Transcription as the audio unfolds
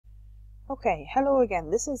Okay, hello again.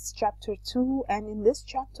 This is chapter 2, and in this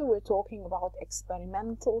chapter we're talking about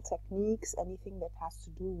experimental techniques, anything that has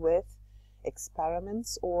to do with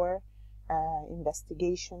experiments or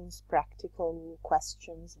investigations, practical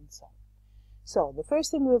questions, and so on. So the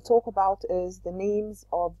first thing we'll talk about is the names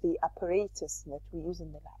of the apparatus that we use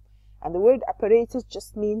in the lab. And the word apparatus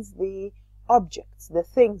just means the objects, the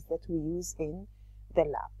things that we use in the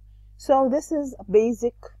lab. So this is a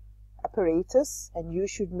basic apparatus, and you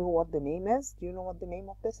should know what the name is. Do you know what the name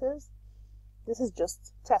of this is? This is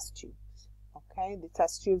just test tubes. Okay, the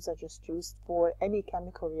test tubes are just used for any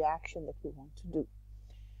chemical reaction that we want to do.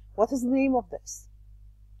 What is the name of this?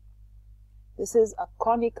 This is a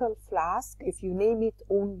conical flask. If you name it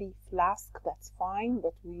only flask, that's fine,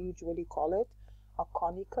 but we usually call it a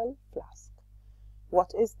conical flask.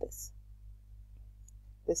 What is this?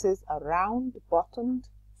 This is a round bottomed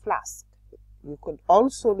flask. You could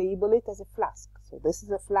also label it as a flask. So this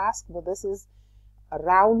is a flask, but this is a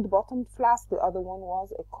round bottomed flask. The other one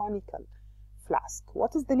was a conical flask.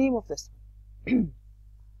 What is the name of this one?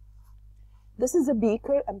 This is a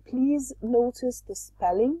beaker, and please notice the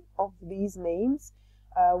spelling of these names.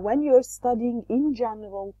 When you're studying in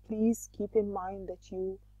general, please keep in mind that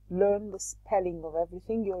you learn the spelling of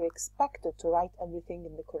everything. You're expected to write everything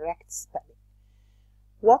in the correct spelling.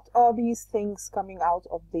 What are these things coming out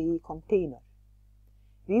of the container?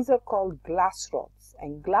 These are called glass rods,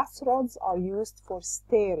 and glass rods are used for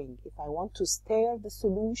stirring. If I want to stir the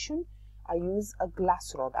solution, I use a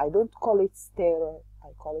glass rod. I don't call it stirrer,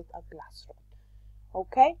 I call it a glass rod.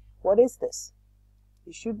 Okay, what is this?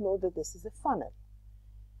 You should know that this is a funnel.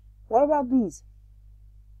 What about these?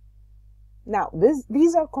 Now,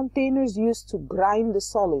 these are containers used to grind the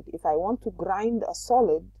solid. If I want to grind a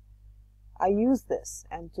solid, I use this.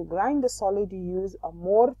 And to grind the solid, you use a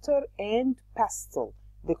mortar and pestle.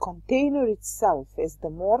 The container itself is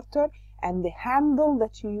the mortar, and the handle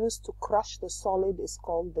that you use to crush the solid is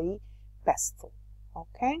called the pestle.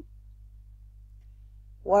 Okay?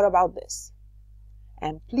 What about this?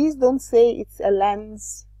 And please don't say it's a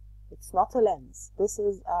lens. It's not a lens. This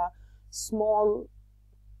is a small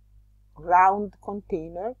round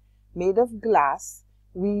container made of glass.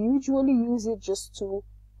 We usually use it just to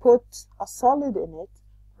put a solid in it,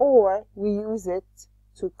 or we use it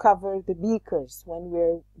to cover the beakers when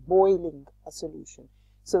we're boiling a solution.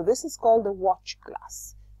 So this is called a watch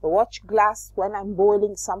glass. The watch glass, when I'm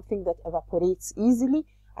boiling something that evaporates easily,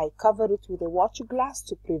 I cover it with a watch glass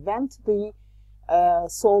to prevent the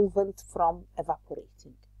solvent from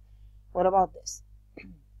evaporating. What about this?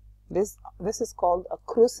 This is called a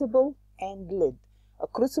crucible and lid. A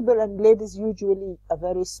crucible and lid is usually a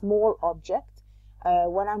very small object.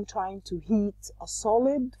 When I'm trying to heat a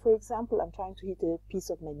solid, for example, I'm trying to heat a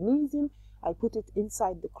piece of magnesium, I put it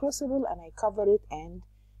inside the crucible and I cover it and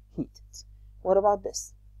heat it. What about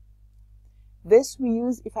this? This we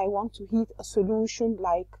use if I want to heat a solution,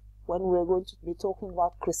 like when we're going to be talking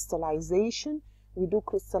about crystallization. We do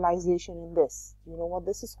crystallization in this. You know what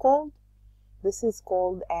this is called? This is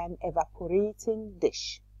called an evaporating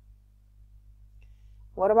dish.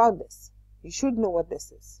 What about this? You should know what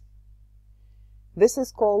this is. This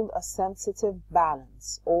is called a sensitive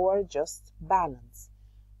balance, or just balance.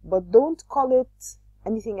 But don't call it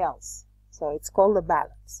anything else. So it's called a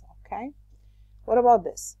balance, okay? What about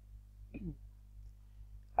this?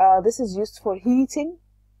 This is used for heating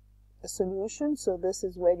a solution. So this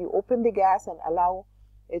is where you open the gas and allow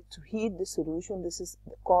it to heat the solution. This is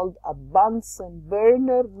called a Bunsen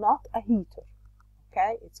burner, not a heater,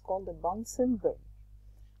 okay? It's called a Bunsen burner.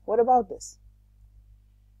 What about this?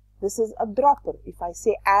 This is a dropper. If I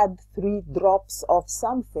say add 3 drops of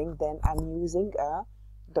something, then I'm using a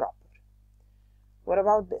dropper. What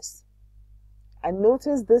about this? And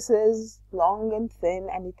notice this is long and thin,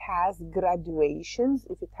 and it has graduations.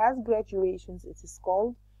 If it has graduations, it is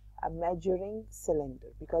called a measuring cylinder,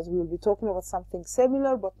 because we will be talking about something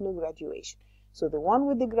similar but no graduation. So the one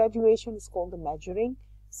with the graduation is called the measuring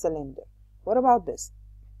cylinder. What about this?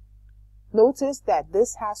 Notice that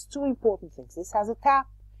this has 2 important things. This has a tap,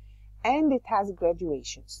 and it has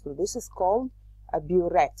graduations. So this is called a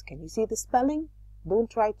burette. Can you see the spelling?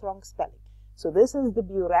 Don't write wrong spelling. So this is the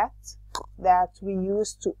burette that we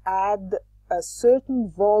use to add a certain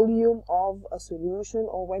volume of a solution,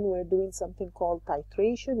 or when we're doing something called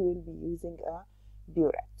titration, we'll be using a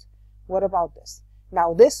burette. What about this?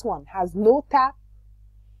 Now this one has no tap,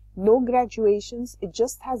 no graduations. It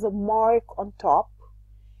just has a mark on top,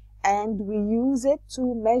 and we use it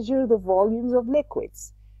to measure the volumes of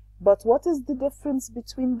liquids. But what is the difference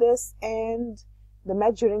between this and the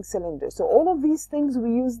measuring cylinder? So all of these things,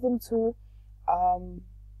 we use them to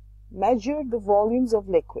measure the volumes of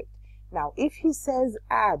liquid. Now, if he says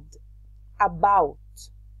add about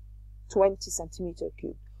 20 centimeter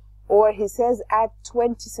cube, or he says add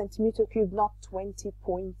 20 centimeter cube, not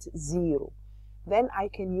 20.0, then I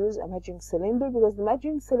can use a measuring cylinder, because the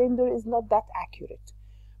measuring cylinder is not that accurate.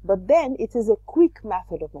 But then it is a quick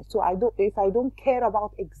method of measurement. So if I don't care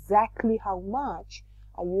about exactly how much,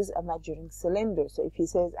 I use a measuring cylinder. So if he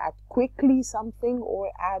says add quickly something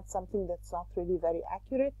or add something that's not really very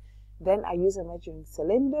accurate, then I use a measuring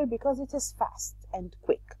cylinder because it is fast and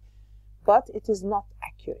quick, but it is not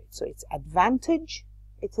accurate. So its advantage,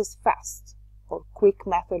 it is fast or quick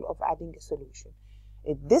method of adding a solution.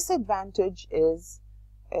 Its disadvantage is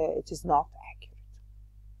it is not accurate.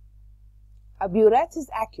 A burette is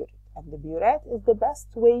accurate, and the burette is the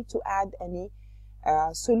best way to add any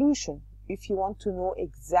solution if you want to know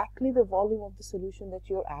exactly the volume of the solution that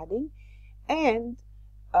you're adding, and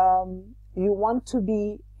you want to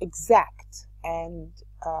be exact. And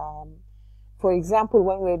for example,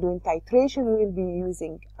 when we're doing titration, we'll be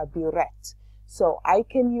using a burette. So I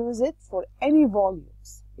can use it for any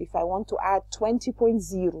volumes. If I want to add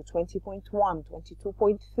 20.0, 20.1,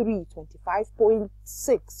 22.3,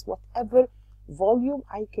 25.6, whatever volume,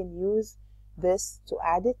 I can use this to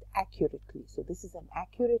add it accurately. So this is an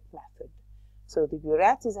accurate method. So the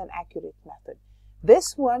burette is an accurate method.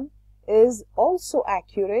 This one is also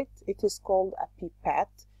accurate. It is called a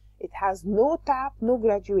pipette. It has no tap, no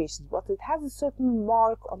graduations, but it has a certain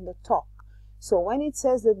mark on the top. So when it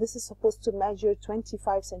says that this is supposed to measure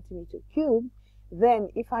 25 centimeter cube, then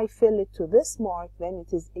if I fill it to this mark, then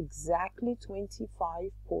it is exactly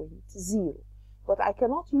 25.0. But I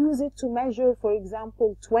cannot use it to measure, for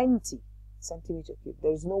example, 20 centimeter cube.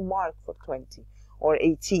 There is no mark for 20 or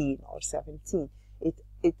 18 or 17. It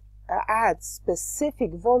adds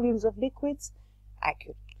specific volumes of liquids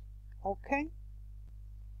accurately. Okay?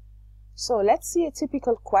 So let's see a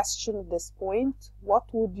typical question at this point.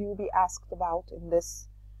 What would you be asked about in this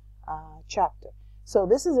chapter? So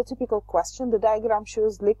this is a typical question. The diagram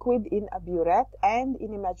shows liquid in a burette and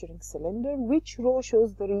in a measuring cylinder. Which row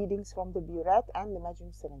shows the readings from the burette and the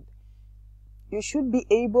measuring cylinder? You should be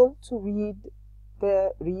able to read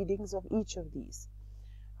the readings of each of these.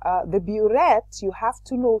 The burette, you have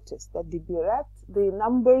to notice that the burette, the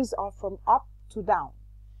numbers are from up to down.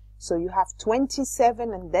 So you have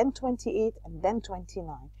 27 and then 28 and then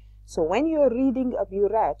 29. So when you're reading a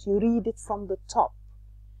burette, you read it from the top.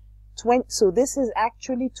 So this is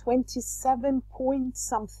actually 27 point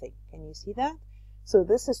something. Can you see that? So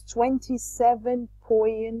this is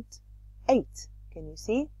 27.8. Can you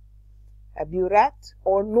see? A burette,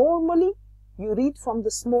 or normally you read from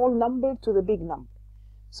the small number to the big number.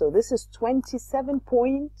 So this is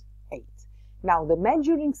 27.8. Now the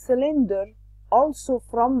measuring cylinder also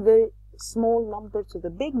from the small number to the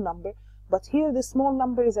big number, but here the small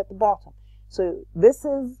number is at the bottom. So this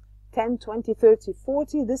is 10, 20, 30,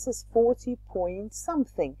 40. This is 40 point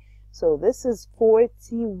something. So this is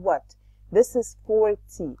 40 what? This is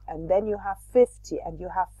 40, and then you have 50, and you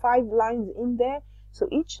have 5 lines in there. So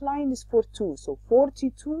each line is for 2. So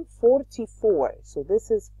 42, 44. So this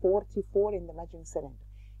is 44 in the measuring cylinder.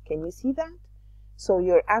 Can you see that? So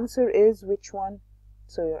your answer is which one?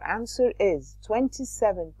 So your answer is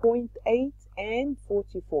 27.8 and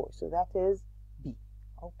 44. So that is B.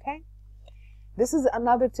 Okay? This is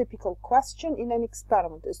another typical question. In an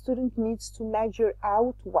experiment, a student needs to measure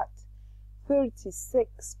out what?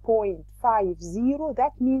 36.50.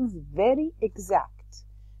 That means very exact.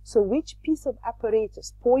 So which piece of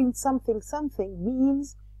apparatus, point something something,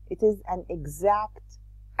 means it is an exact,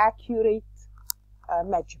 accurate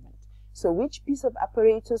measurement. So which piece of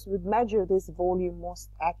apparatus would measure this volume most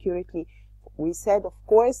accurately? We said, of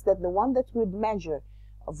course, that the one that would measure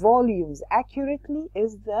volumes accurately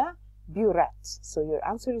is the burette. So your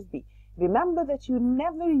answer is B. Remember that you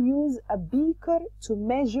never use a beaker to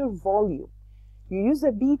measure volume. You use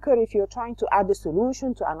a beaker if you're trying to add a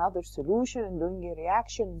solution to another solution and doing a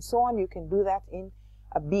reaction and so on. You can do that in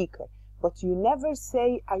a beaker. But you never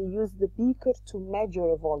say, I use the beaker to measure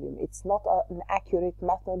a volume. It's not an accurate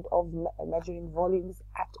method of measuring volumes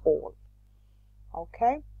at all.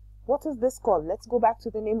 Okay? What is this called? Let's go back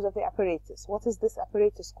to the names of the apparatus. What is this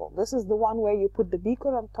apparatus called? This is the one where you put the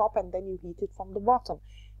beaker on top and then you heat it from the bottom.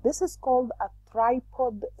 This is called a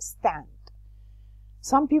tripod stand.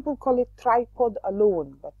 Some people call it tripod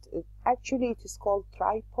alone, but actually it is called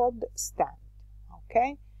tripod stand.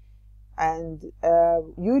 Okay? And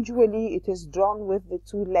usually it is drawn with the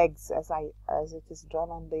 2 legs as it is drawn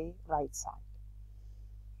on the right side.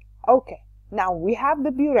 Okay, now we have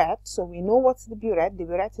the burette, so we know what's the burette. The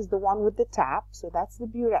burette is the one with the tap, so that's the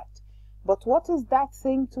burette. But what is that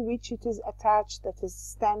thing to which it is attached that is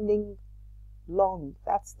standing long?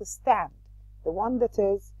 That's the stand. The one that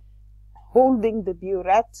is holding the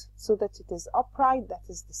burette so that it is upright, that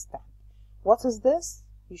is the stand. What is this?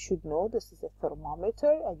 You should know this is a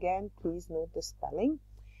thermometer. Again, please note the spelling.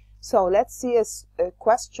 So let's see a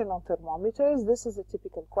question on thermometers. This is a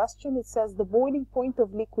typical question. It says the boiling point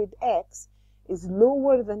of liquid X is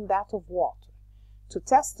lower than that of water. To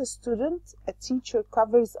test a student, a teacher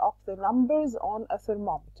covers up the numbers on a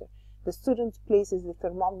thermometer. The student places the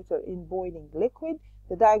thermometer in boiling liquid.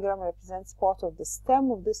 The diagram represents part of the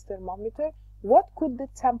stem of this thermometer. What could the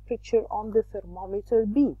temperature on the thermometer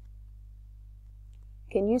be?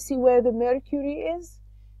 Can you see where the mercury is?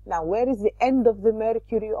 Now, where is the end of the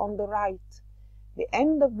mercury on the right? The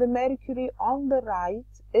end of the mercury on the right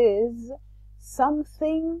is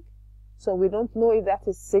something, so we don't know if that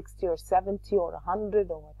is 60 or 70 or 100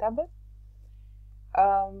 or whatever.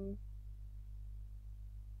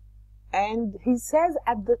 And he says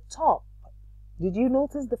at the top, did you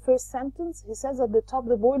notice the first sentence? He says at the top,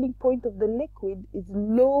 the boiling point of the liquid is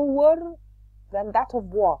lower than that of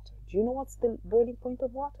water. Do you know what's the boiling point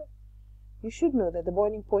of water? You should know that the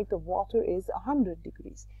boiling point of water is 100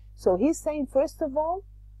 degrees. So he's saying, first of all,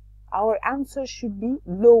 our answer should be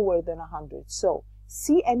lower than 100. So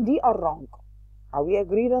C and D are wrong. Are we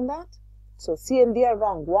agreed on that? So C and D are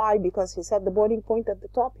wrong. Why? Because he said the boiling point at the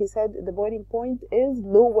top, he said the boiling point is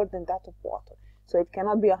lower than that of water. So it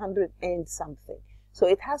cannot be 100 and something. So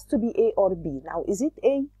it has to be A or B. Now, is it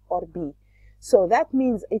A or B? So that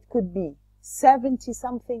means it could be 70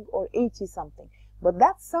 something or 80 something. But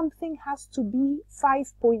that something has to be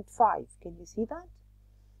 5.5. Can you see that?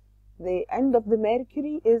 The end of the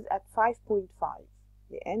mercury is at 5.5.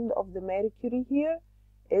 The end of the mercury here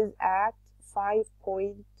is at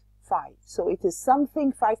 5.5. So it is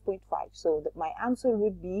something 5.5. So that my answer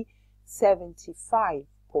would be 75.5.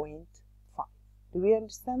 Do we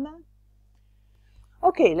understand that?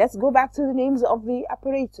 Okay, let's go back to the names of the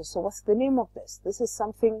apparatus. So what's the name of this? This is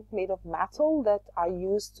something made of metal that I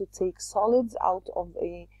use to take solids out of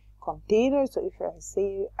a container. So if I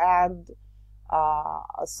say add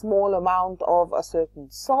a small amount of a certain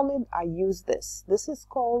solid, I use this. This is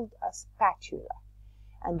called a spatula.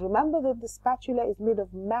 And remember that the spatula is made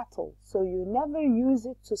of metal, so you never use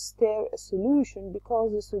it to stir a solution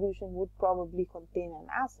because the solution would probably contain an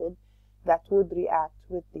acid that would react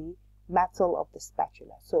with the metal of the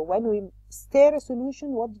spatula. So when we stir a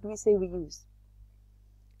solution, what did we say we use?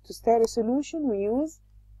 To stir a solution, we use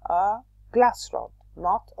a glass rod,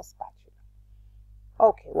 not a spatula.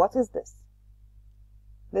 Okay, what is this?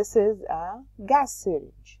 This is a gas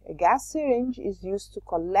syringe. A gas syringe is used to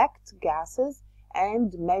collect gases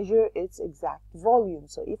and measure its exact volume.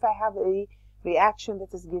 So if I have a reaction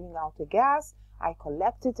that is giving out a gas, I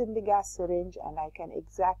collect it in the gas syringe and I can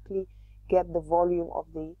exactly get the volume of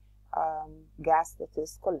the gas that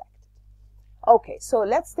is collected. Okay, so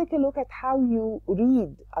let's take a look at how you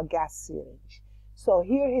read a gas syringe. So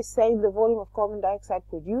here he's saying the volume of carbon dioxide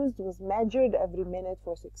produced was measured every minute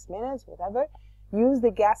for 6 minutes, whatever. Use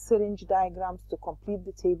the gas syringe diagrams to complete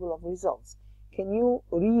the table of results. Can you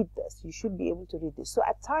read this? You should be able to read this. So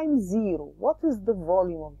at time 0, what is the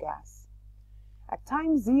volume of gas? At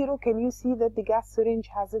time 0, can you see that the gas syringe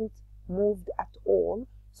hasn't moved at all?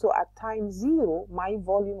 So at time 0, my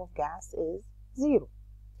volume of gas is 0.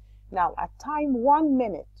 Now at time 1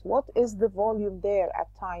 minute, what is the volume there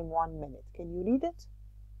at time 1 minute? Can you read it?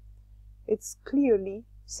 It's clearly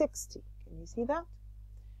 60. Can you see that?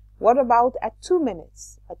 What about at 2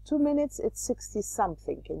 minutes? At 2 minutes, it's 60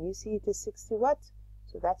 something. Can you see it is 60 what?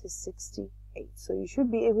 So that is 68. So you should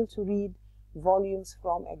be able to read volumes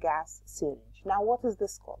from a gas syringe. Now what is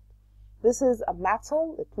this called? This is a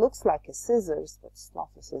metal. It looks like a scissors, but it's not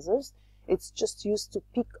a scissors. It's just used to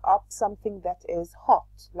pick up something that is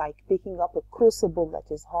hot, like picking up a crucible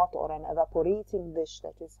that is hot or an evaporating dish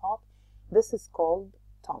that is hot. This is called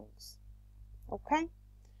tongs. Okay?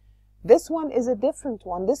 This one is a different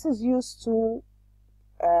one. This is used to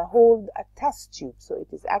hold a test tube. So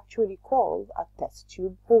it is actually called a test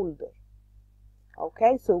tube holder.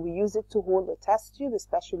 Okay, so we use it to hold a test tube,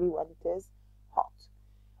 especially when it is hot.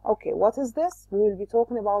 Okay, what is this? We will be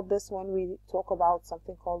talking about this when we talk about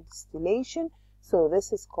something called distillation. So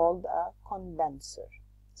this is called a condenser.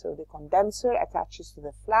 So the condenser attaches to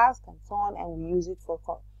the flask and so on, and we use it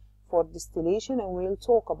for distillation, and we'll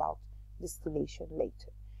talk about distillation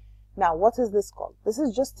later. Now, what is this called? This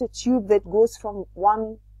is just a tube that goes from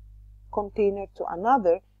one container to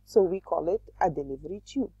another, so we call it a delivery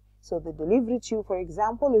tube. So the delivery tube, for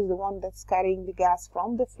example, is the one that's carrying the gas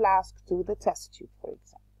from the flask to the test tube, for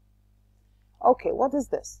example. Okay, what is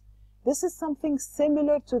this? This is something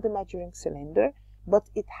similar to the measuring cylinder, but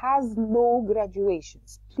it has no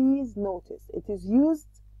graduations. Please notice, it is used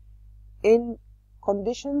in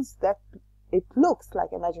conditions that it looks like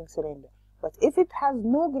a measuring cylinder. But if it has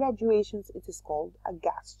no graduations, it is called a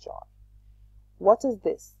gas jar. What is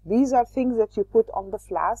this? These are things that you put on the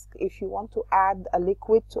flask. If you want to add a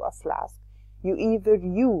liquid to a flask, you either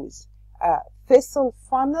use a thistle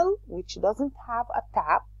funnel, which doesn't have a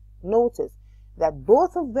tap. Notice that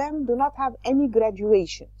both of them do not have any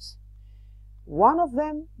graduations. One of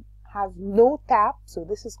them has no tap, so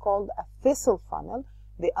this is called a thistle funnel.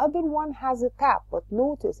 The other one has a tap, but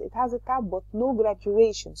notice it has a tap but no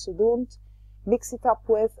graduation, so don't mix it up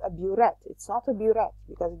with a burette. It's not a burette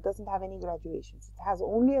because it doesn't have any graduations. It has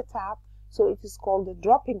only a tap, so it is called a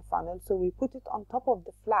dropping funnel. So we put it on top of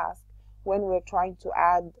the flask when we're trying to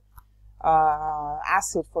add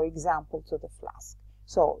acid, for example, to the flask.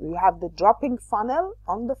 So you have the dropping funnel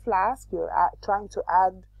on the flask. You're trying to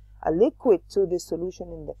add a liquid to the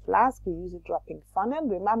solution in the flask. You use a dropping funnel.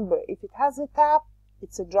 Remember, if it has a tap,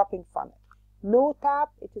 it's a dropping funnel. No tap,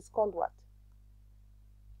 it is called what?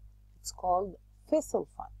 It's called thistle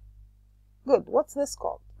funnel. Good. What's this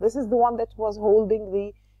called? This is the one that was holding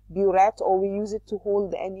the burette, or we use it to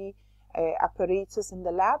hold any apparatus in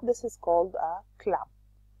the lab. This is called a clamp.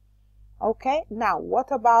 Okay. Now,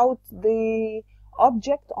 what about the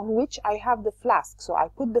object on which I have the flask? So I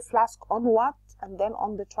put the flask on what? And then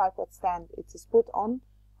on the tripod stand, it is put on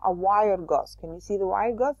a wire gauze. Can you see the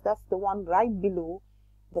wire gauze? That's the one right below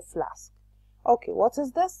the flask. Okay, what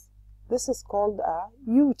is this? This is called a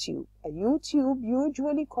U-tube. A U-tube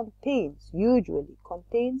usually contains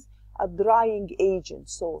a drying agent.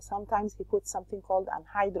 So sometimes he puts something called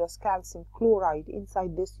anhydrous calcium chloride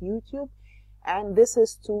inside this U-tube, and this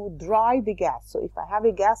is to dry the gas. So if I have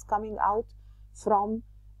a gas coming out from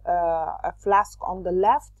a flask on the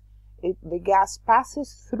left, the gas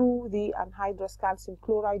passes through the anhydrous calcium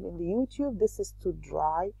chloride in the U-tube. This is to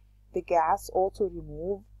dry the gas or to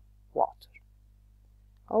remove water.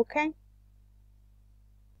 Okay.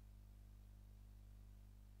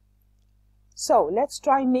 So let's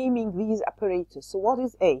try naming these apparatus. So what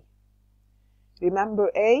is A? Remember,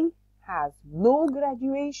 A has no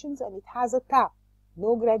graduations and it has a tap.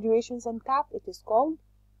 No graduations and tap, it is called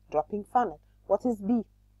dropping funnel. What is B?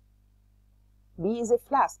 B is a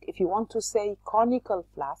flask. If you want to say conical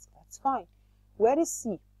flask, that's fine. Where is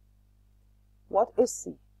C? What is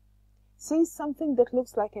C? C is something that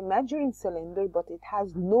looks like a measuring cylinder, but it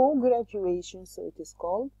has no graduation, so it is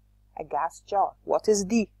called a gas jar. What is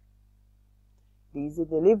D? D is a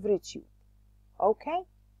delivery tube. Okay?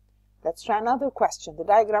 Let's try another question. The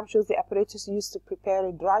diagram shows the apparatus used to prepare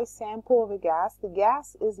a dry sample of a gas. The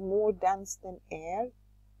gas is more dense than air.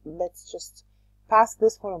 Let's just pass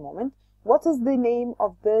this for a moment. What is the name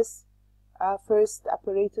of this first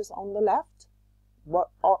apparatus on the left?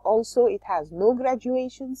 Also, it has no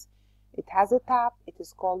graduations. It has a tap. It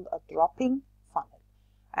is called a dropping funnel.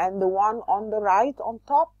 And the one on the right on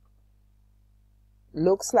top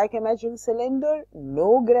looks like a measuring cylinder.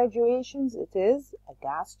 No graduations. It is a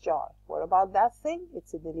gas jar. What about that thing?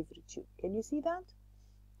 It's a delivery tube. Can you see that?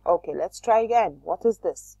 Okay, let's try again. What is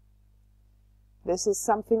this? This is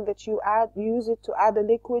something that you use it to add a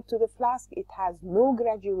liquid to the flask. It has no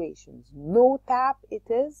graduations, no tap. It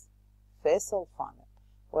is thistle funnel.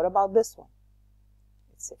 What about this one?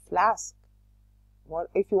 It's a flask. What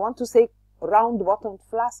if you want to say round-bottomed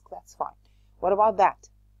flask? That's fine. What about that?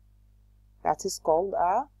 That is called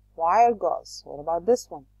a wire gauze. What about this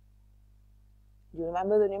one? Do you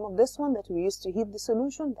remember the name of this one that we used to heat the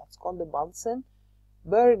solution? That's called the Bunsen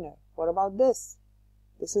burner. What about this?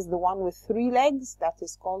 This is the one with 3 legs. That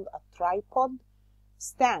is called a tripod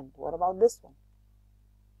stand. What about this one?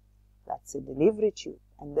 That's a delivery tube.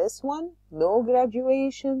 And this one, no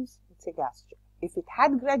graduations. It's a gas jar. If it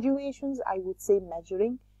had graduations, I would say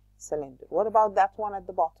measuring cylinder. What about that one at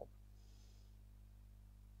the bottom?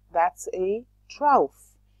 That's a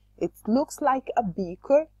trough. It looks like a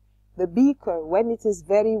beaker. The beaker, when it is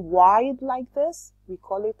very wide like this, we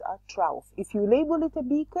call it a trough. If you label it a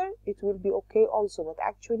beaker, it will be okay also, but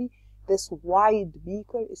actually this wide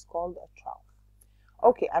beaker is called a trough.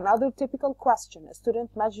 Okay, another typical question. A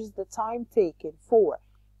student measures the time taken for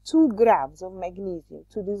 2 grams of magnesium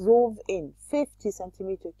to dissolve in 50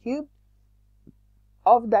 centimeter cube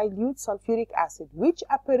of dilute sulfuric acid. Which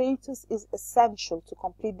apparatus is essential to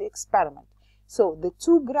complete the experiment? So the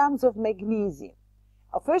 2 grams of magnesium.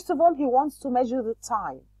 First of all, he wants to measure the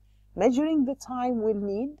time. Measuring the time will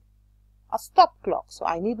need a stop clock. So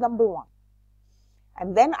I need number 1.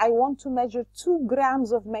 And then I want to measure 2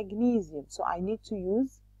 grams of magnesium. So I need to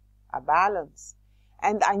use a balance.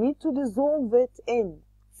 and I need to dissolve it in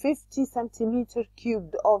 50 centimeter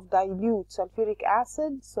cubed of dilute sulfuric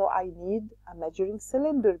acid, so I need a measuring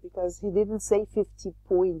cylinder, because he didn't say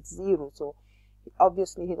 50.0, so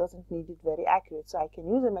obviously he doesn't need it very accurate, so I can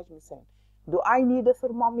use a measuring cylinder. Do I need a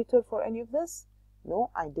thermometer for any of this? No,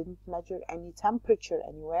 I didn't measure any temperature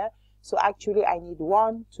anywhere, so actually I need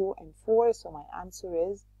 1, 2, and 4, so my answer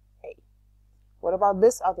is A. What about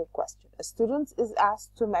this other question? A student is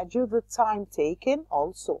asked to measure the time taken.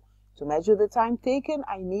 Also, to measure the time taken,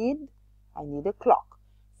 I need a clock.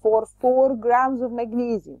 For 4 grams of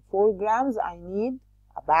magnesium, 4 grams, I need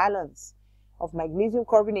a balance of magnesium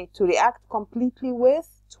carbonate to react completely with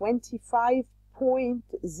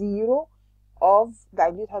 25.0 of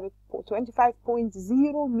dilute hydrochloric.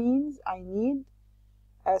 25.0 means I need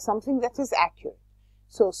something that is accurate.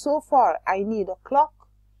 So far I need a clock,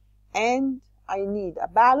 and I need a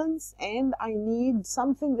balance, and I need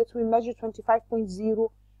something that will measure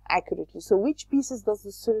 25.0 accurately. So which pieces does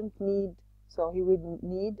the student need? So he would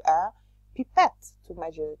need a pipette to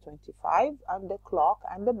measure the 25, and the clock,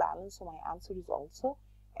 and the balance. So my answer is also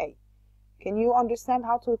A. Can you understand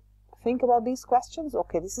how to think about these questions?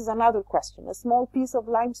 Okay, this is another question. A small piece of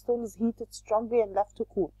limestone is heated strongly and left to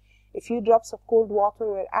cool. A few drops of cold water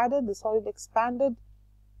were added, the solid expanded.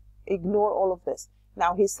 Ignore all of this.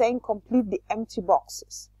 Now he's saying complete the empty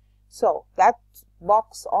boxes. So that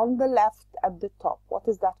box on the left at the top, what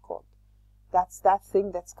is that called? That's that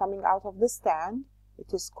thing that's coming out of the stand.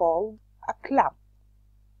 It is called a clamp.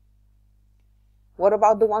 What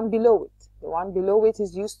about the one below it? The one below it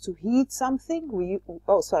is used to heat something. The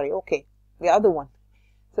other one.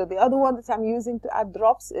 So the other one that I'm using to add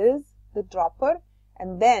drops is the dropper,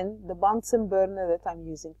 and then the Bunsen burner that I'm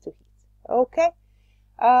using to heat. Okay?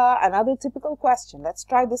 Another typical question. Let's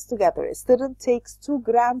try this together. A student takes 2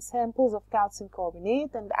 gram samples of calcium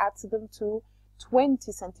carbonate and adds them to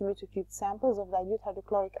 20 centimeter cubed samples of dilute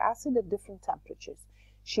hydrochloric acid at different temperatures.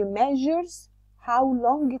 She measures how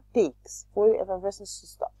long it takes for the effervescence to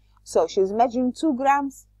stop. So she's measuring 2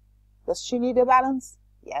 grams. Does she need a balance?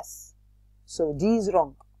 Yes. So D is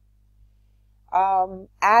wrong.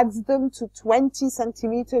 Adds them to 20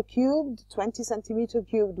 centimeter cubed. 20 centimeter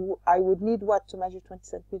cubed, I would need what to measure 20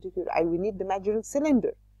 centimeter cubed? I would need the measuring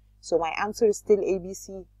cylinder. So my answer is still A, B,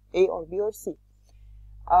 C, A or B or C.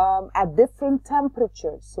 At different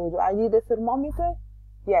temperatures. So do I need a thermometer?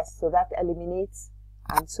 Yes, so that eliminates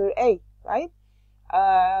answer A, right?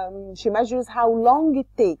 She measures how long it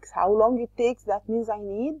takes. How long it takes, that means I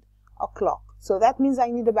need a clock. So that means I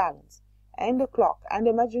need a balance, and a clock, and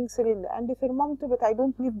a measuring cylinder, and a thermometer, but I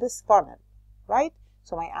don't need this funnel, right?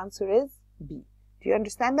 So my answer is B. Do you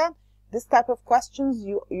understand that? This type of questions,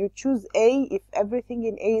 you choose A if everything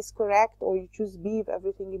in A is correct, or you choose B if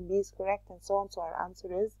everything in B is correct, and so on. So our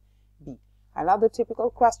answer is B. Another typical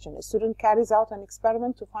question. A student carries out an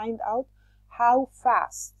experiment to find out how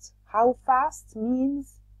fast. How fast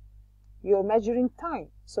means you're measuring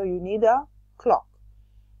time. So you need a clock.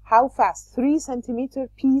 How fast? 3 centimeter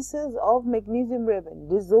pieces of magnesium ribbon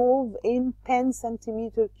dissolve in 10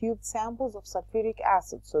 centimeter cubed samples of sulfuric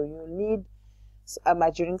acid. So you need a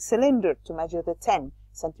measuring cylinder to measure the 10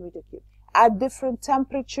 centimeter cube. At different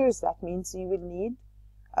temperatures, that means you will need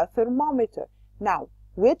a thermometer. Now,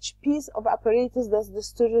 which piece of apparatus does the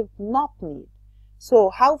student not need? So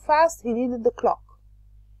how fast? He needed the clock,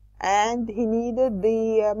 and he needed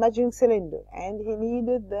the measuring cylinder, and he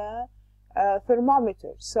needed the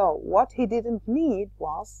thermometer. So what he didn't need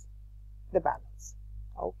was the balance.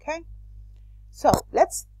 Okay, so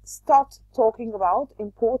let's start talking about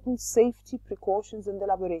important safety precautions in the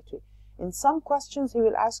laboratory. In some questions he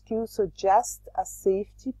will ask you, suggest a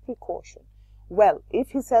safety precaution. Well,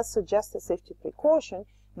 if he says suggest a safety precaution,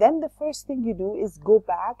 then the first thing you do is go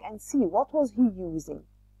back and see what was he using.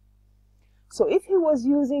 So if he was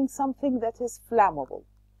using something that is flammable,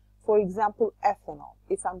 for example ethanol,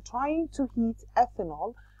 if I'm trying to heat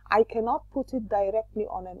ethanol, I cannot put it directly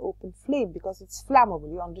on an open flame because it's flammable.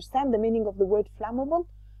 You understand the meaning of the word flammable?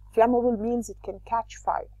 Flammable means it can catch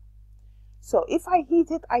fire. So if I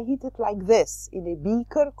heat it like this in a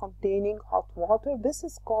beaker containing hot water. This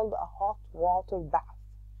is called a hot water bath.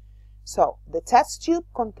 So the test tube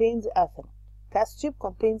contains ethanol. Test tube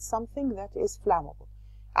contains something that is flammable.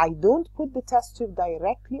 I don't put the test tube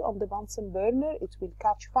directly on the Bunsen burner, it will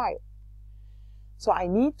catch fire. So I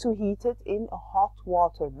need to heat it in a hot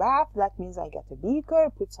water bath. That means I get a beaker,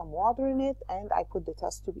 put some water in it, and I put the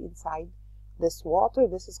test tube inside this water.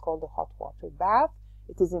 This is called a hot water bath.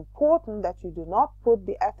 It is important that you do not put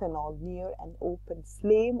the ethanol near an open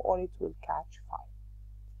flame or it will catch fire.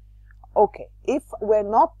 Okay, if we're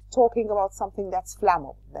not talking about something that's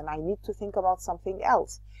flammable, then I need to think about something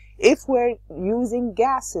else. If we're using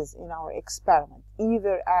gases in our experiment,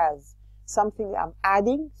 either as something I'm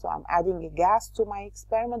adding, so I'm adding a gas to my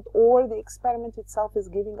experiment, or the experiment itself is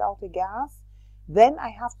giving out a gas, then I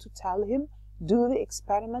have to tell him, do the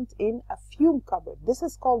experiment in a fume cupboard. This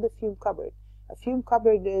is called a fume cupboard. A fume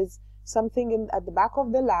cupboard is something at the back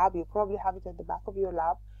of the lab. You probably have it at the back of your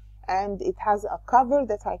lab, and it has a cover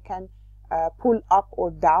that I can pull up or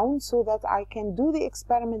down so that I can do the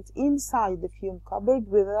experiment inside the fume cupboard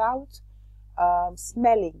without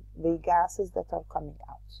smelling the gases that are coming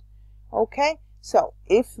out. Okay, so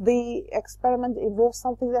if the experiment involves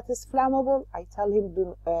something that is flammable, I tell him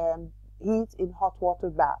do heat in hot water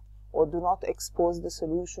bath, or do not expose the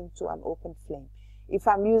solution to an open flame. If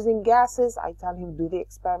I'm using gases, I tell him do the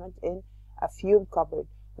experiment in a fume cupboard.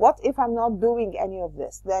 What if I'm not doing any of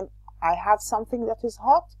this? Then I have something that is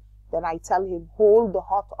hot. Then I tell him hold the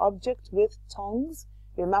hot object with tongs.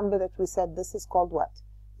 Remember that we said this is called what?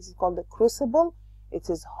 This is called the crucible. It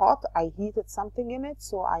is hot. I heated something in it,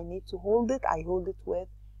 so I need to hold it. I hold it with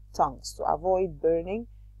tongs to avoid burning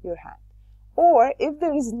your hand. Or if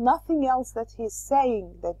there is nothing else that he's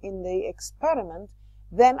saying that in the experiment,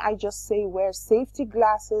 then I just say wear safety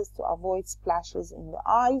glasses to avoid splashes in the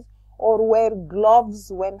eyes, or wear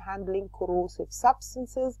gloves when handling corrosive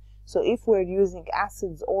substances. So if we're using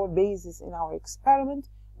acids or bases in our experiment,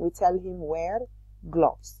 we tell him wear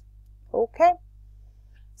gloves. Okay?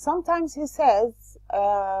 Sometimes he says,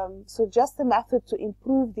 suggest a method to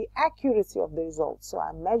improve the accuracy of the results. So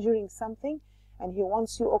I'm measuring something and he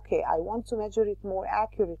wants you, okay, I want to measure it more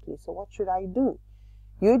accurately. So what should I do?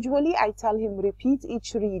 Usually I tell him repeat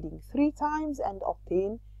each reading 3 times and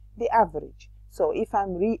obtain the average. So if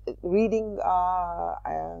I'm reading,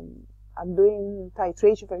 I'm doing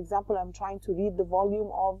titration, for example, I'm trying to read the volume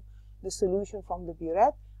of the solution from the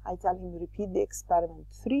burette, I tell him repeat the experiment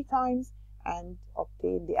 3 times and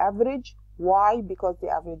obtain the average. Why? Because the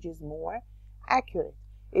average is more accurate.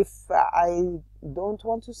 If I don't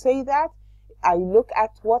want to say that, I look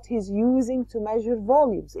at what he's using to measure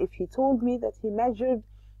volumes. If he told me that he measured,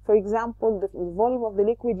 for example, the volume of the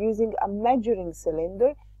liquid using a measuring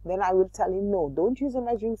cylinder, then I will tell him, no, don't use a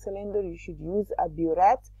measuring cylinder, you should use a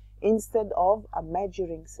burette instead of a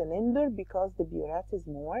measuring cylinder, because the burette is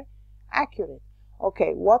more accurate.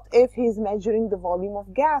 Okay, what if he's measuring the volume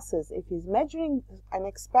of gases? If he's measuring an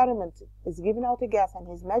experiment, is giving out a gas and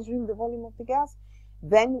he's measuring the volume of the gas,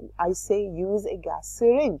 then I say use a gas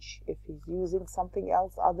syringe if he's using something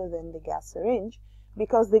else other than the gas syringe,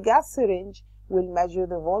 because the gas syringe will measure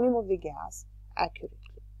the volume of the gas accurately.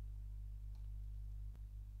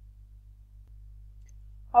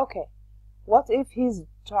 Okay, what if he's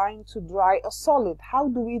trying to dry a solid? How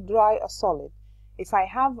do we dry a solid? If I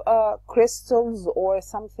have crystals or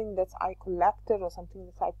something that I collected or something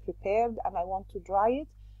that I prepared and I want to dry it,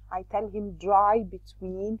 I tell him dry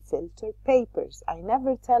between filter papers. I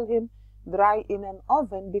never tell him dry in an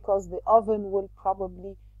oven, because the oven will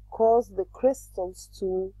probably cause the crystals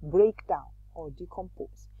to break down or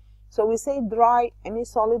decompose. So we say dry any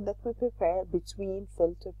solid that we prepare between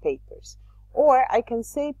filter papers. Or I can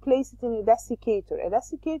say place it in a desiccator. A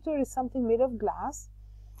desiccator is something made of glass,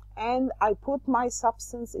 and I put my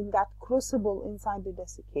substance in that crucible inside the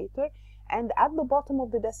desiccator, and at the bottom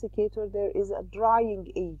of the desiccator there is a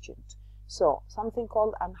drying agent. So something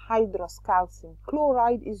called anhydrous calcium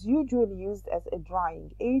chloride is usually used as a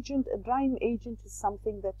drying agent. A drying agent is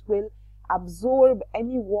something that will absorb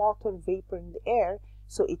any water vapor in the air,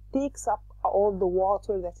 so it takes up all the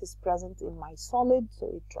water that is present in my solid, so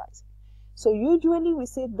it dries it. So usually we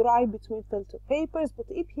say dry between filter papers, but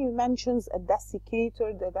if he mentions a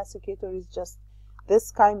desiccator, the desiccator is just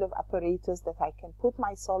this kind of apparatus that I can put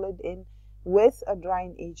my solid in with a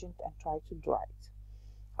drying agent and try to dry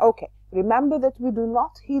it. Okay, remember that we do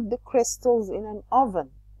not heat the crystals in an oven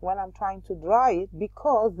when I'm trying to dry it,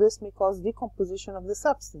 because this may cause decomposition of the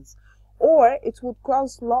substance, or it would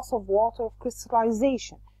cause loss of water of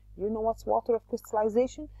crystallization. You know what's water of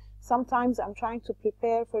crystallization? Sometimes I'm trying to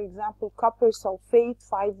prepare, for example, copper sulfate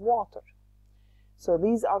 5 water. So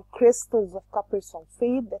these are crystals of copper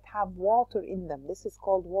sulfate that have water in them. This is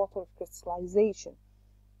called water of crystallization.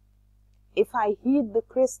 If I heat the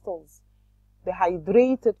crystals, the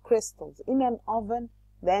hydrated crystals, in an oven,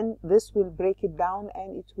 then this will break it down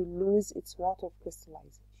and it will lose its water of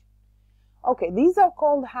crystallization. Okay, these are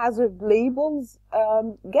called hazard labels.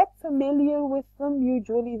 Get familiar with them.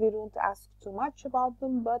 Usually they don't ask too much about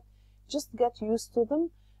them, but just get used to them.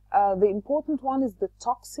 The important one is the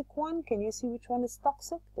toxic one. Can you see which one is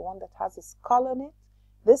toxic? The one that has a skull on it.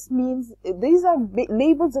 This means these are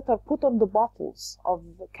labels that are put on the bottles of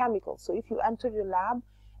the chemicals. So if you enter your lab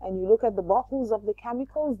and you look at the bottles of the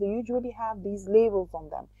chemicals, they usually have these labels on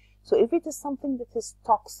them. So if it is something that is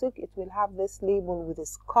toxic, it will have this label with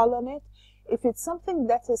this skull on it. If it's something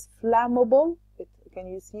that is flammable, can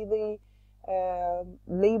you see the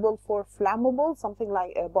label for flammable? Something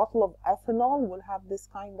like a bottle of ethanol will have this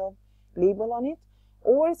kind of label on it.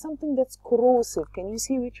 Or something that's corrosive. Can you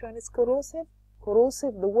see which one is corrosive?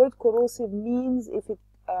 Corrosive, the word corrosive means if it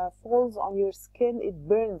falls on your skin, it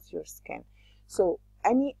burns your skin. So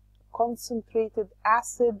any concentrated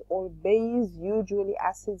acid or base, usually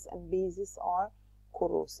acids and bases are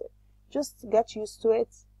corrosive. Just get used to it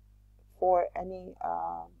for any,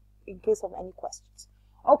 in case of any questions.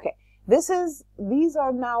 Okay, these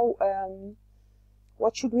are now,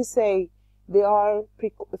 what should we say? They are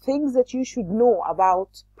things that you should know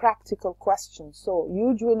about practical questions. So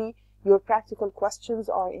usually your practical questions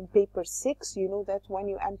are in paper 6. You know that when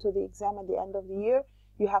you enter the exam at the end of the year,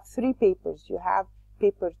 you have 3 papers. You have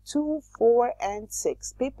paper 2, 4, and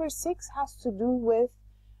 6. Paper 6 has to do with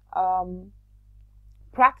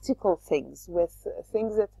practical things, with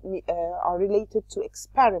things that are related to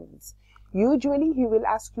experiments. Usually he will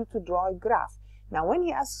ask you to draw a graph. Now when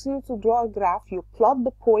he asks you to draw a graph, you plot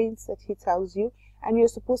the points that he tells you, and you're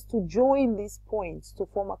supposed to join these points to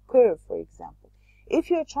form a curve, for example. If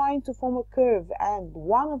you're trying to form a curve and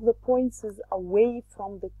one of the points is away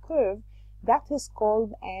from the curve, that is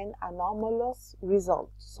called an anomalous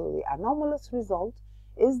result. So the anomalous result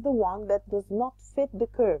is the one that does not fit the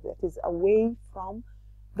curve, that is away from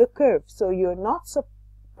the curve. So you're not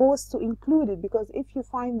supposed to include it, because if you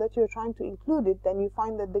find that you're trying to include it, then you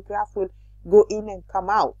find that the graph will go in and come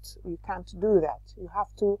out. You can't do that. You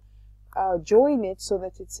have to join it so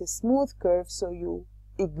that it's a smooth curve, so you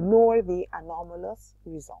ignore the anomalous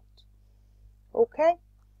result. Okay?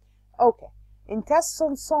 Okay. In tests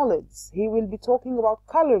on solids, he will be talking about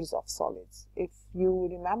colors of solids. If you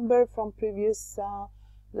remember from previous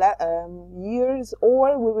years,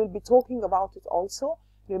 or we will be talking about it also,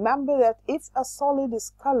 remember that if a solid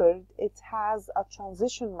is colored, it has a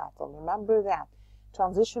transition metal. Remember that.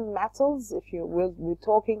 Transition metals, if you will be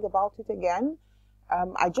talking about it again.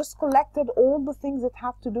 I just collected all the things that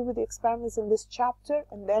have to do with the experiments in this chapter,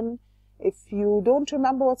 and then if you don't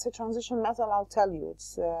remember what's a transition metal, I'll tell you.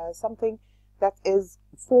 It's something that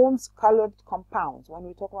forms colored compounds. When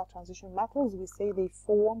we talk about transition metals, we say they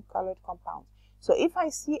form colored compounds. So if I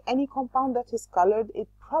see any compound that is colored, it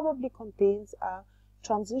probably contains a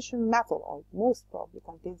transition metal, or most probably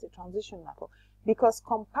contains a transition metal, because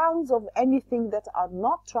compounds of anything that are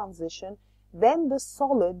not transition, then the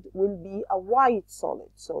solid will be a white solid.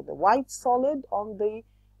 So the white solid on the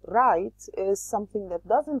right is something that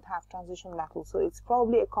doesn't have transition metal, so it's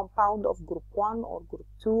probably a compound of group 1 or group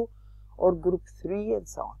 2 or group 3 and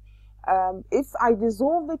so on. If I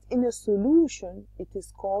dissolve it in a solution, it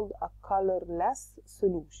is called a colorless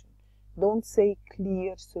solution. Don't say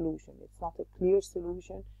clear solution. It's not a clear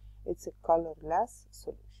solution, it's a colorless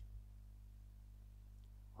solution.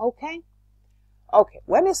 Okay? Okay,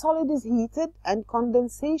 when a solid is heated and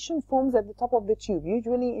condensation forms at the top of the tube,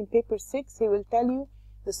 usually in paper 6 he will tell you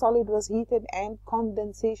the solid was heated and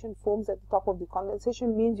condensation forms at the top of the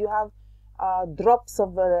condensation means you have drops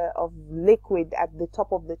of liquid at the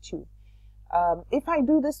top of the tube. If I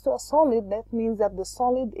do this to a solid, that means that the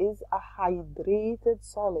solid is a hydrated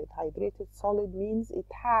solid. Hydrated solid means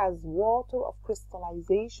it has water of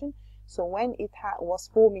crystallization. So when it was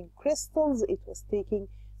forming crystals, it was taking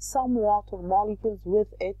some water molecules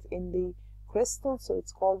with it in the crystal, so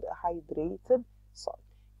it's called a hydrated solid.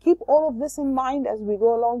 Keep all of this in mind as we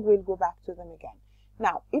go along. We'll go back to them again.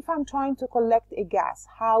 Now, if I'm trying to collect a gas,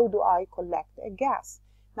 how do I collect a gas?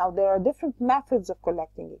 Now, there are different methods of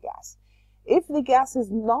collecting a gas. If the gas is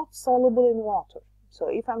not soluble in water, so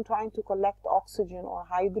if I'm trying to collect oxygen or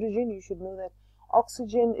hydrogen, you should know that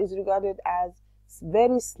oxygen is regarded as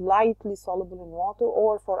very slightly soluble in water,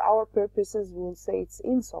 or for our purposes we'll say it's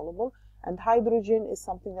insoluble, and hydrogen is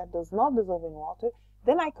something that does not dissolve in water,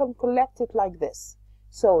 then I can collect it like this.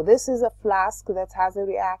 So this is a flask that has a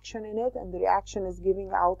reaction in it, and the reaction is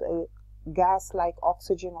giving out a gas like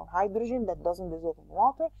oxygen or hydrogen that doesn't dissolve in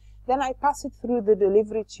water. Then I pass it through the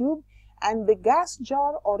delivery tube, and the gas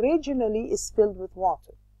jar originally is filled with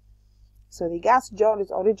water. So the gas jar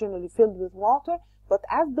is originally filled with water, but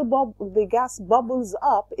as the gas bubbles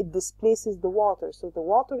up, it displaces the water. So the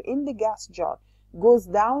water in the gas jar goes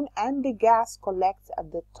down and the gas collects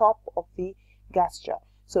at the top of the gas jar.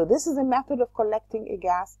 So this is a method of collecting a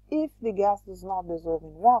gas if the gas does not dissolve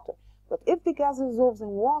in water. But if the gas dissolves in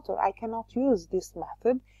water, I cannot use this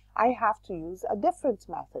method. I have to use a different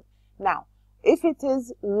method. Now, if it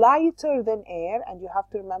is lighter than air, and you have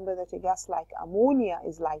to remember that a gas like ammonia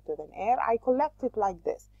is lighter than air, I collect it like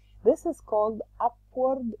this. This is called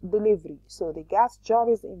upward delivery. So the gas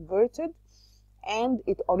jar is inverted, and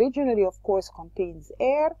it originally, of course, contains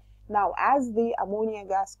air. Now, as the ammonia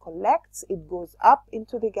gas collects, it goes up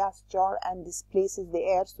into the gas jar and displaces the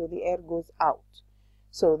air, so the air goes out.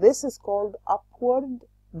 So this is called upward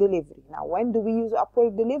delivery. Now, when do we use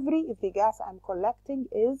upward delivery? If the gas I'm collecting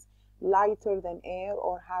is lighter than air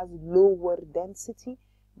or has lower density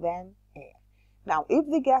than air. Now, if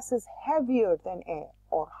the gas is heavier than air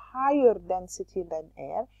or higher density than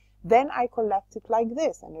air, then I collect it like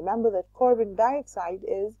this. And remember that carbon dioxide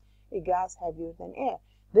is a gas heavier than air.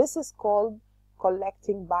 This is called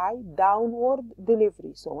collecting by downward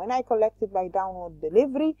delivery. So when I collect it by downward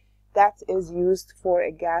delivery, that is used for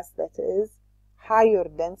a gas that is higher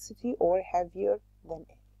density or heavier than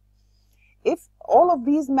air. If all of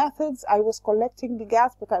these methods, I was collecting the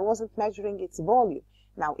gas, but I wasn't measuring its volume.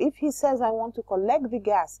 Now, if he says I want to collect the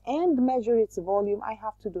gas and measure its volume, I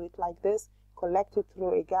have to do it like this. Collect it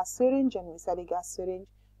through a gas syringe, and we said a gas syringe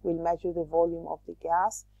will measure the volume of the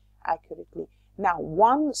gas accurately. Now,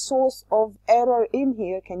 one source of error in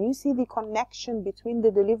here, can you see the connection between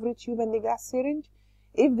the delivery tube and the gas syringe?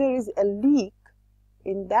 If there is a leak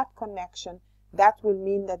in that connection, that will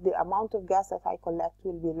mean that the amount of gas that I collect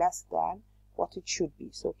will be less than what it should be.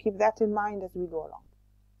 So keep that in mind as we go along.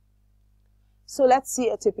 So let's see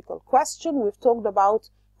a typical question. We've talked about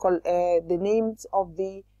the names of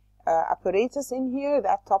the apparatus in here.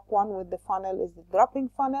 That top one with the funnel is the dropping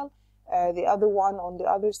funnel. The other one on the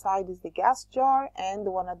other side is the gas jar, and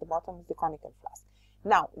the one at the bottom is the conical flask.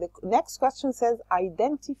 Now, the next question says,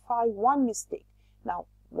 identify one mistake. Now,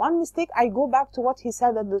 one mistake, I go back to what he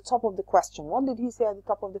said at the top of the question. What did he say at the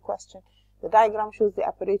top of the question? The diagram shows the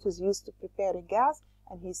apparatus used to prepare a gas,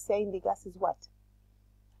 and he's saying the gas is what?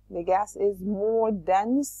 The gas is more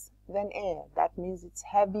dense than air. That means it's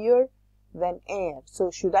heavier than air.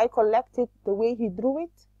 So should I collect it the way he drew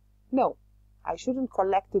it? No. I shouldn't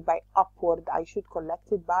collect it by upward. I should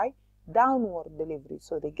collect it by downward delivery.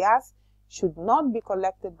 So the gas should not be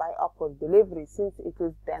collected by upward delivery since it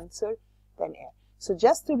is denser than air. So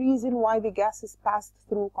just the reason why the gas is passed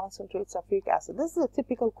through concentrate sulfuric acid. This is a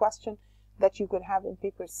typical question that you could have in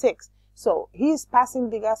paper 6. So he is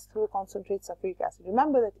passing the gas through concentrate sulfuric acid.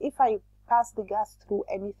 Remember that if I pass the gas through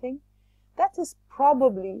anything, that is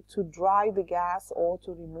probably to dry the gas or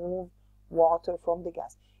to remove water from the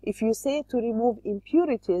gas. If you say to remove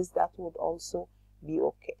impurities, that would also be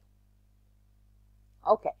okay.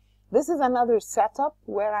 Okay, this is another setup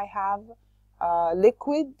where I have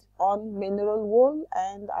liquid on mineral wool,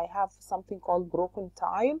 and I have something called broken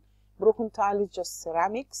tile. Broken tile is just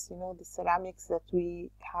ceramics, you know, the ceramics that we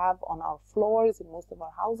have on our floors in most of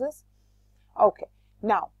our houses. Okay,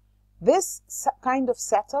 now this kind of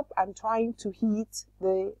setup, I'm trying to heat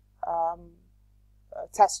the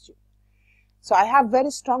test tube. So I have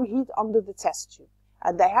very strong heat under the test tube,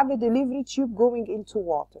 and I have a delivery tube going into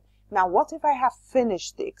water. Now, what if I have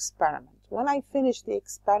finished the experiment? When I finish the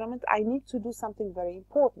experiment, I need to do something very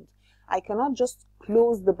important. I cannot just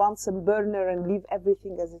close the Bunsen burner and leave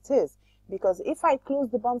everything as it is, because if I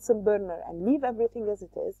close the Bunsen burner and leave everything as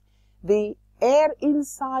it is, the air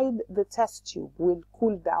inside the test tube will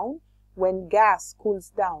cool down. When gas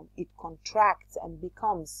cools down, it contracts and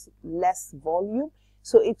becomes less volume.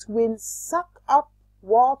 So it will suck up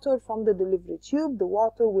water from the delivery tube. The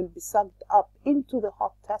water will be sucked up into the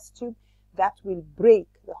hot test tube. That will break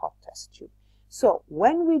the hot test tube. So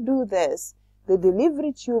when we do this, the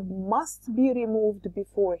delivery tube must be removed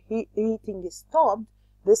before heating is stopped.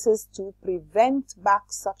 This is to prevent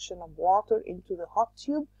back suction of water into the hot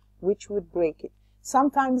tube, which would break it.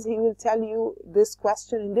 Sometimes he will tell you this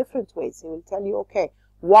question in different ways. He will tell you, okay,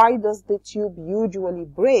 why does the tube usually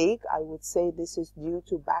break? I would say this is due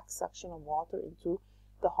to back suction of water into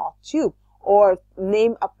the hot tube. Or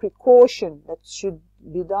name a precaution that should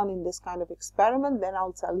be done in this kind of experiment. Then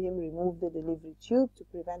I'll tell him remove the delivery tube to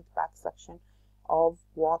prevent back suction of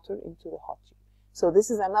water into the hot tube. So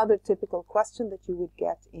this is another typical question that you would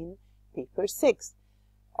get in paper 6.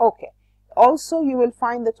 Okay. Also, you will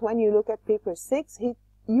find that when you look at paper 6, he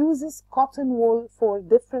uses cotton wool for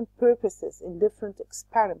different purposes in different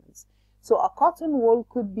experiments. So a cotton wool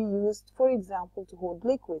could be used, for example, to hold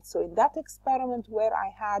liquid. So in that experiment where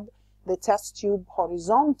I had the test tube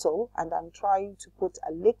horizontal and I'm trying to put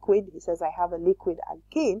a liquid, he says I have a liquid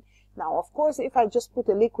alkane. Now, of course, if I just put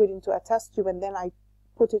a liquid into a test tube and then I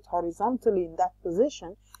put it horizontally in that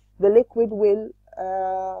position, the liquid will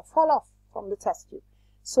fall off from the test tube.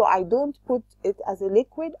 So I don't put it as a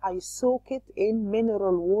liquid, I soak it in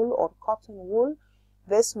mineral wool or cotton wool.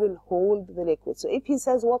 This will hold the liquid. So if he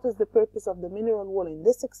says what is the purpose of the mineral wool in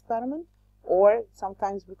this experiment, or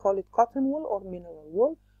sometimes we call it cotton wool or mineral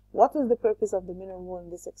wool, what is the purpose of the mineral wool in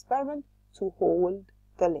this experiment? To hold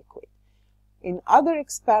the liquid. In other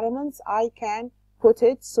experiments, I can put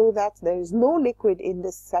it so that there is no liquid in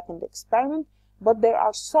this second experiment, but there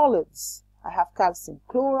are solids. I have calcium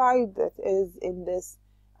chloride that is in this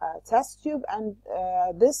test tube, and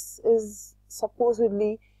this is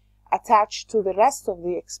supposedly attached to the rest of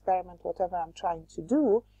the experiment, whatever I'm trying to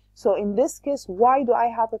do. So in this case, why do I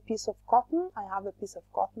have a piece of cotton? I have a piece of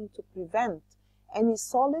cotton to prevent any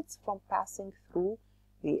solids from passing through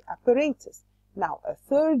the apparatus. Now, a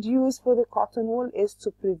third use for the cotton wool is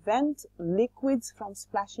to prevent liquids from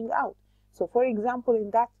splashing out. So for example,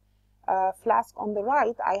 in that flask on the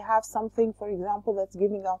right, I have something, for example, that's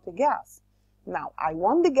giving out a gas. Now, I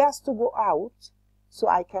want the gas to go out, so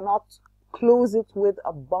I cannot close it with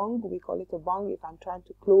a bung. We call it a bung if I'm trying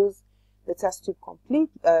to close the test tube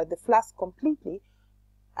the flask completely.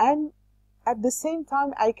 And at the same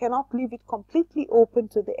time, I cannot leave it completely open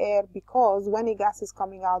to the air, because when a gas is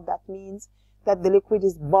coming out, that means that the liquid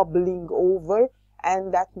is bubbling over,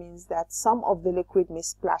 and that means that some of the liquid may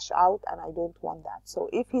splash out, and I don't want that. So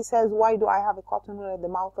if he says, why do I have a cotton wool at the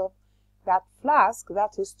mouth of that flask?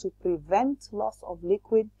 That is to prevent loss of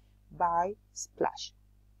liquid by splash.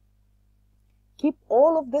 Keep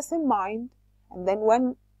all of this in mind, and then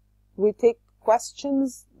when we take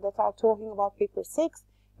questions that are talking about paper 6,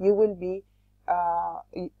 you will be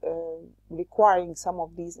requiring some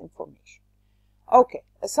of these information. Okay,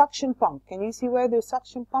 a suction pump. Can you see where the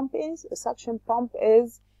suction pump is? A suction pump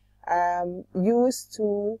is used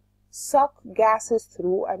to suck gases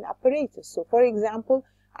through an apparatus. So for example,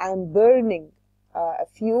 I'm burning a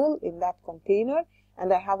fuel in that container,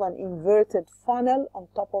 and I have an inverted funnel on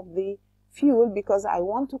top of the fuel because I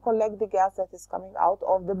want to collect the gas that is coming out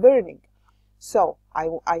of the burning. So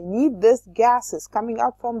I need this gases coming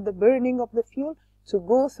out from the burning of the fuel to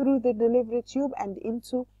go through the delivery tube and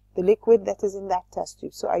into the liquid that is in that test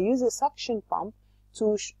tube. So I use a suction pump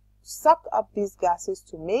to suck up these gases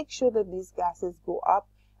to make sure that these gases go up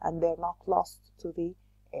and they're not lost to the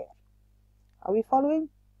air. Are we following?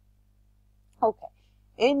 Okay.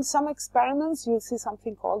 In some experiments, you'll see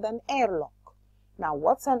something called an airlock. Now,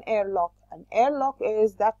 what's an airlock? An airlock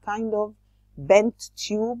is that kind of bent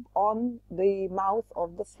tube on the mouth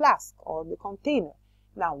of the flask or the container.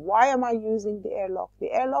 Now, why am I using the airlock?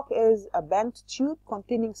 The airlock is a bent tube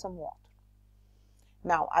containing some water.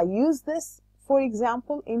 Now, I use this, for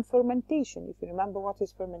example, in fermentation. If you remember what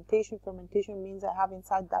is fermentation, fermentation means I have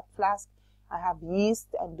inside that flask, I have yeast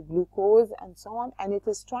and glucose and so on, and it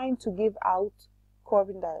is trying to give out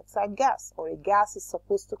carbon dioxide gas, or a gas is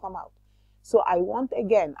supposed to come out. So I want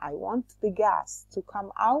the gas to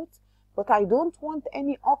come out, but I don't want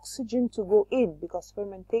any oxygen to go in, because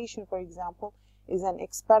fermentation, for example, is an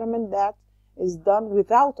experiment that is done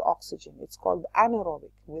without oxygen. It's called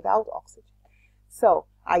anaerobic, without oxygen. So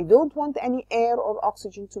I don't want any air or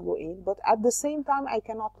oxygen to go in, but at the same time I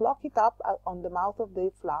cannot lock it up on the mouth of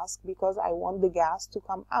the flask because I want the gas to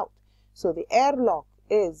come out. So the airlock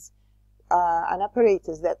is an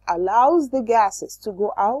apparatus that allows the gases to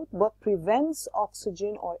go out but prevents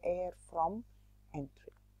oxygen or air from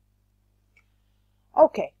entry.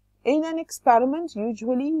 Okay. In an experiment,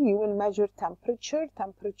 usually you will measure temperature.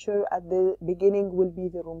 Temperature at the beginning will be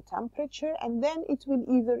the room temperature, and then it will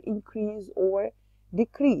either increase or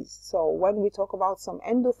decrease. So when we talk about some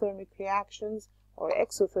endothermic reactions or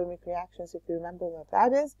exothermic reactions, if you remember what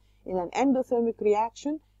that is, in an endothermic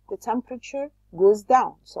reaction, the temperature goes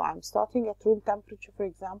down. So I'm starting at room temperature, for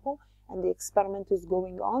example, and the experiment is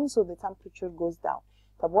going on, so the temperature goes down.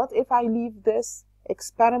 But what if I leave this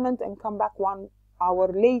experiment and come back 1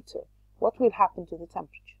 hour later? What will happen to the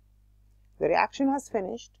temperature? The reaction has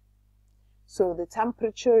finished, so the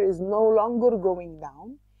temperature is no longer going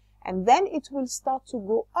down, and then it will start to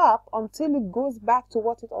go up until it goes back to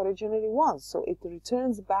what it originally was. So it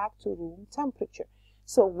returns back to room temperature.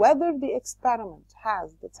 So whether the experiment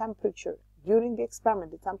has the temperature, during the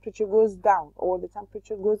experiment, the temperature goes down or the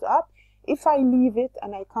temperature goes up, if I leave it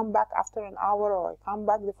and I come back after an hour or I come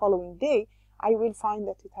back the following day, I will find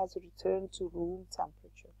that it has returned to room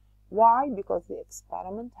temperature. Why? Because the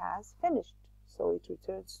experiment has finished. So it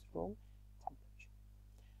returns to room temperature.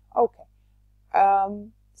 Okay.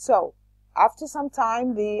 So after some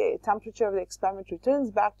time, the temperature of the experiment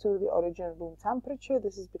returns back to the original room temperature.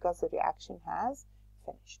 This is because the reaction has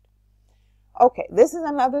finished. Okay, this is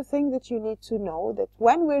another thing that you need to know, that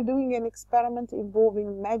when we're doing an experiment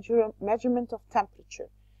involving measurement of temperature,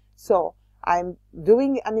 so I'm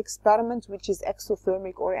doing an experiment which is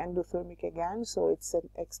exothermic or endothermic again, so it's an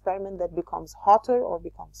experiment that becomes hotter or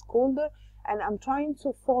becomes colder, and I'm trying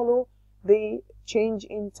to follow the change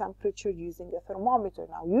in temperature using a thermometer.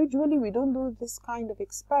 Now, usually we don't do this kind of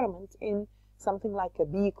experiment in something like a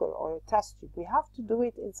beaker or a test tube. We have to do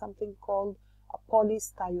it in something called a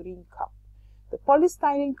polystyrene cup. The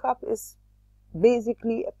polystyrene cup is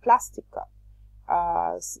basically a plastic cup,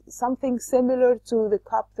 something similar to the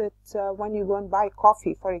cup that when you go and buy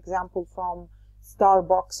coffee, for example, from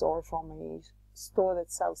Starbucks or from a store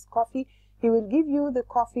that sells coffee, he will give you the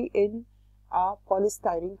coffee in a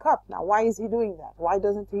polystyrene cup. Now, why is he doing that? Why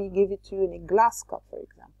doesn't he give it to you in a glass cup, for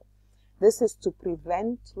example? This is to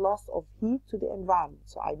prevent loss of heat to the environment.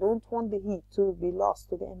 So I don't want the heat to be lost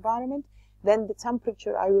to the environment. Then the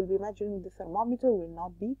temperature I will be measuring with the thermometer will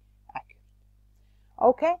not be accurate.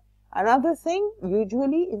 Okay, another thing,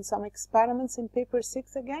 usually in some experiments in paper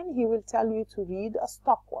 6 again, he will tell you to read a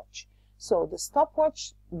stopwatch. So the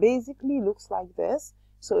stopwatch basically looks like this.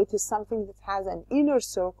 So it is something that has an inner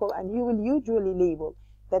circle, and he will usually label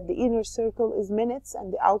that the inner circle is minutes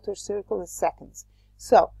and the outer circle is seconds.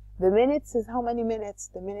 So the minutes is how many minutes?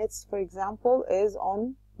 The minutes, for example, is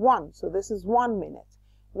on 1. So this is 1 minute.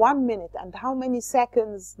 1 minute. And how many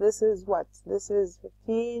seconds? This is what? This is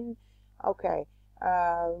 15. Okay.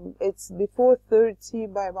 It's before 30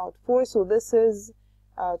 by about 4. So this is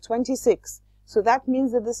 26. So that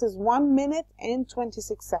means that this is 1 minute and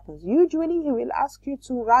 26 seconds. Usually he will ask you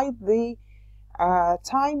to write the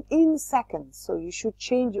time in seconds. So you should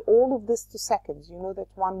change all of this to seconds. You know that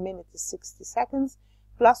 1 minute is 60 seconds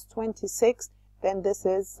plus 26. Then this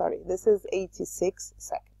is 86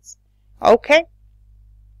 seconds. Okay.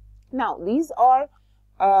 Now, these are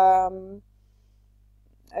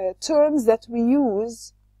terms that we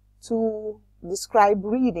use to describe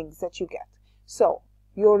readings that you get. So,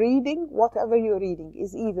 your reading, whatever you're reading,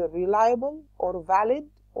 is either reliable or valid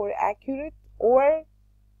or accurate or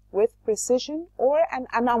with precision or an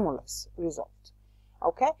anomalous result.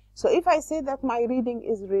 Okay? So, if I say that my reading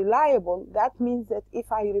is reliable, that means that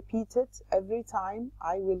if I repeat it every time,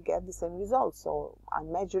 I will get the same result. So,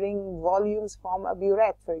 I'm measuring volumes from a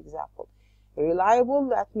burette, for example. Reliable,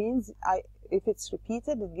 that means if it's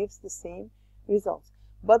repeated, it gives the same results.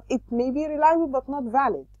 But it may be reliable but not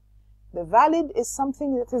valid. The valid is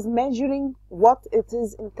something that is measuring what it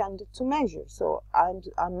is intended to measure. So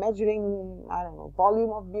I'm measuring, I don't know, volume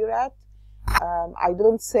of burette. I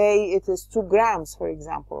don't say it is 2 grams, for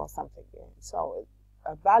example, or something. So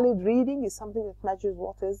a valid reading is something that measures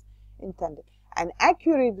what is intended. An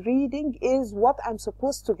accurate reading is what I'm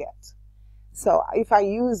supposed to get. So if I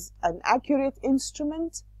use an accurate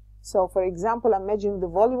instrument, so for example, I'm measuring the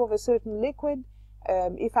volume of a certain liquid,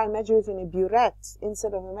 if I measure it in a burette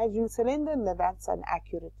instead of a measuring cylinder, then that's an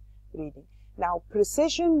accurate reading. Now,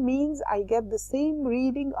 precision means I get the same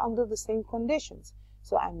reading under the same conditions.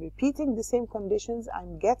 So I'm repeating the same conditions,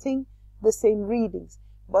 I'm getting the same readings.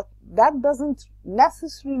 But that doesn't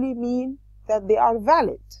necessarily mean that they are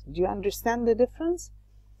valid. Do you understand the difference?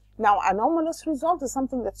 Now, anomalous result is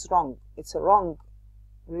something that's wrong. It's a wrong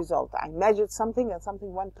result. I measured something and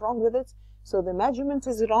something went wrong with it. So the measurement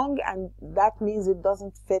is wrong, and that means it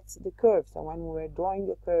doesn't fit the curve. So when we're drawing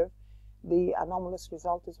a curve, the anomalous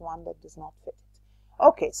result is one that does not fit it.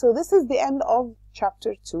 Okay, so this is the end of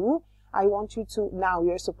chapter 2. I want you to, now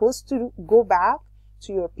you're supposed to go back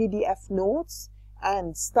to your PDF notes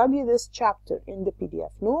and study this chapter in the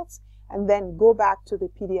PDF notes, and then go back to the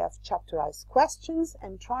PDF chapterized questions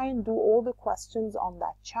and try and do all the questions on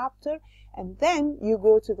that chapter, and then you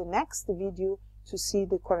go to the next video to see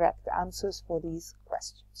the correct answers for these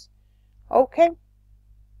questions. Okay.